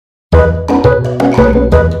Right,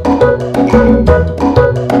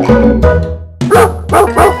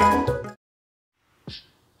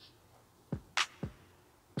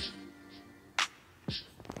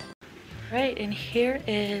 and here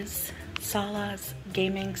is Salah's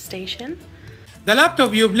gaming station. The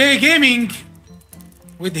laptop you play gaming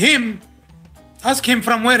with him, ask him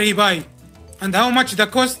from where he buy and how much the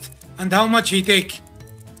cost and how much he take.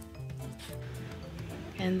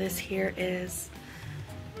 And this here is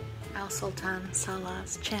Al Sultan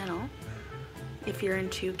Salah's channel. If you're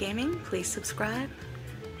into gaming, please subscribe.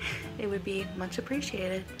 It would be much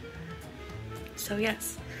appreciated. So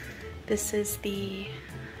yes, this is the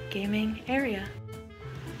gaming area.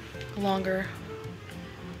 Longer,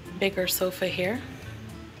 bigger sofa here.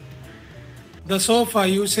 The sofa,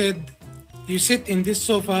 you said you sit in this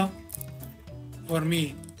sofa for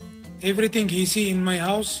me. Everything he see in my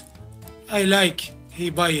house, I like, he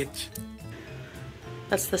buy it.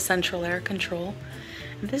 That's the central air control.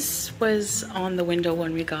 This was on the window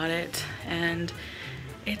when we got it, and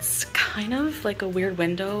it's kind of like a weird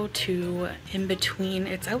window to in between.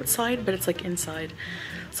 It's outside, but it's like inside.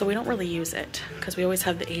 So we don't really use it because we always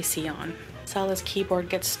have the AC on. Salah's keyboard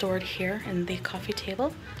gets stored here in the coffee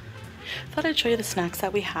table. Thought I'd show you the snacks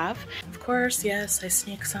that we have. Of course, yes, I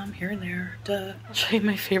sneak some here and there. Duh. I'll show you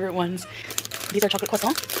my favorite ones. These are chocolate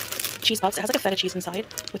croissant cheese puffs. It has like a feta cheese inside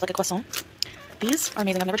with like a croissant. These are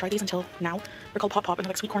amazing. I've never tried these until now. They're called Pop Pop and they're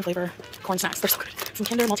like sweet corn flavor corn snacks. They're so good. Some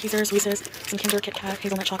Kinder Maltesers, Reese's, some Kinder Kit Kat,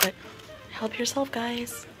 hazelnut chocolate. Help yourself,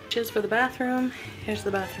 guys. Cheers for the bathroom. Here's the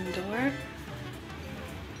bathroom door.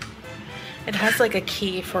 It has like a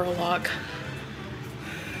key for a lock.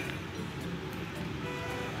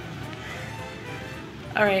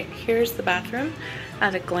 Alright, here's the bathroom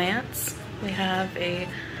at a glance. We have a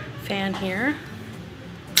fan here.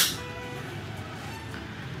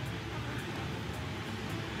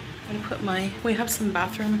 I'm gonna put we have some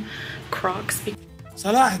bathroom Crocs.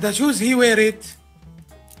 Salah, the shoes he wear it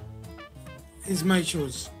is my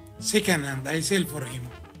shoes. Second hand, I sell for him.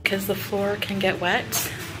 Because the floor can get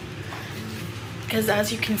wet. Because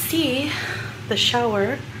as you can see, the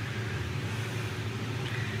shower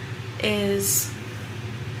is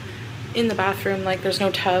in the bathroom, like there's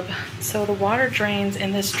no tub. So the water drains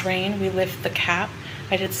in this drain. We lift the cap.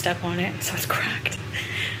 I did step on it, so it's cracked.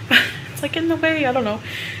 It's like in the way, I don't know.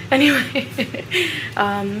 Anyway,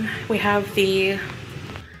 we have the...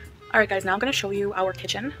 Alright guys, now I'm going to show you our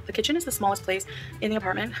kitchen. The kitchen is the smallest place in the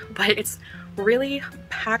apartment, but it's really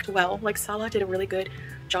packed well. Like Salah did a really good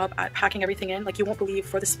job at packing everything in. Like you won't believe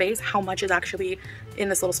for the space how much is actually in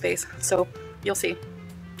this little space. So you'll see.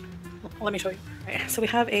 Let me show you. All right, so we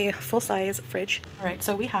have a full-size fridge. All right,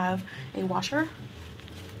 so we have a washer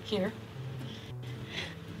here,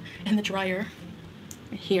 and the dryer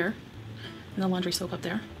here, and the laundry soap up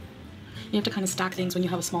there. You have to kind of stack things when you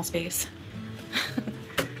have a small space.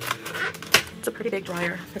 It's a pretty big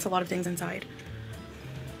dryer. There's a lot of things inside.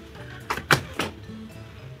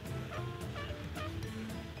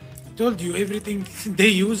 I told you everything they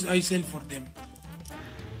use, I sell for them.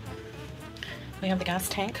 We have the gas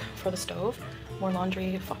tank for the stove, more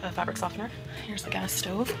laundry fabric softener. Here's the gas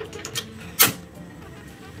stove.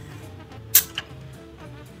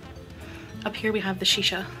 Up here we have the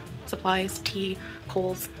shisha supplies, tea,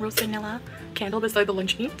 coals, roast vanilla, candle beside the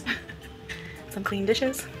lunch meat, some clean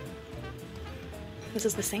dishes. This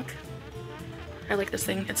is the sink. I like this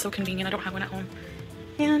thing, it's so convenient, I don't have one at home.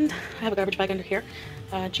 And I have a garbage bag under here.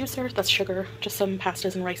 Juicer, that's sugar, just some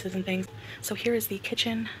pastas and rices and things. So here is the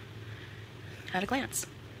kitchen at a glance.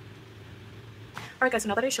 Alright guys, so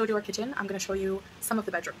now that I showed you our kitchen, I'm going to show you some of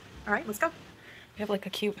the bedroom. Alright, let's go. We have like a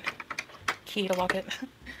cute key to lock it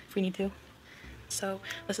if we need to. So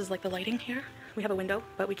this is like the lighting here. We have a window,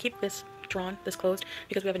 but we keep this drawn, this closed,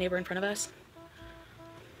 because we have a neighbor in front of us.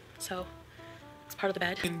 So it's part of the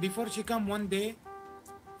bed. And before she come one day,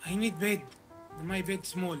 I need bed. My bed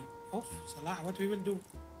small. Oh, Salah, what we will do?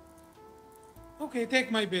 Okay,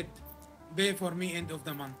 take my bed. Pay for me end of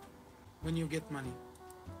the month when you get money.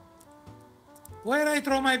 Where I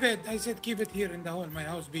throw my bed? I said keep it here in the hall. My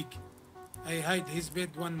house big. I hide his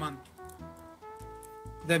bed 1 month.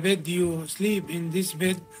 The bed you sleep in this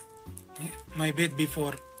bed, my bed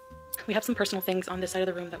before. We have some personal things on this side of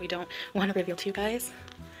the room that we don't want to reveal to you guys.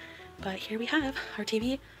 But here we have our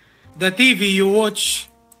TV. The TV you watch,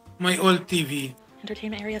 my old TV.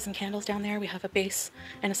 Entertainment area, some candles down there. We have a bass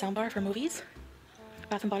and a soundbar for movies.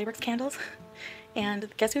 Bath & Body Works candles. And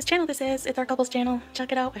guess whose channel this is? It's our couples channel.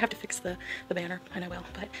 Check it out. I have to fix the banner, and I will.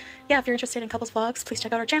 But yeah, if you're interested in couples vlogs, please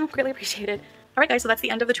check out our channel. Greatly appreciated. Alright guys, so that's the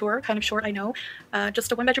end of the tour. Kind of short, I know.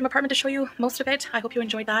 Just a one-bedroom apartment to show you most of it. I hope you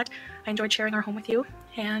enjoyed that. I enjoyed sharing our home with you.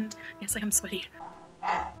 And yes, I am sweaty.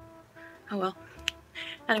 Oh well.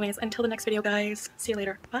 Anyways, until the next video guys. See you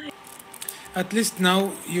later. Bye. At least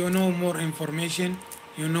now you know more information.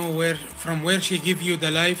 You know from where she give you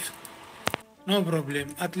the life. No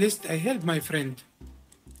problem. At least I help my friend.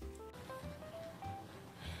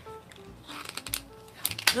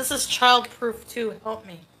 This is child-proof too. Help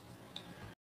me.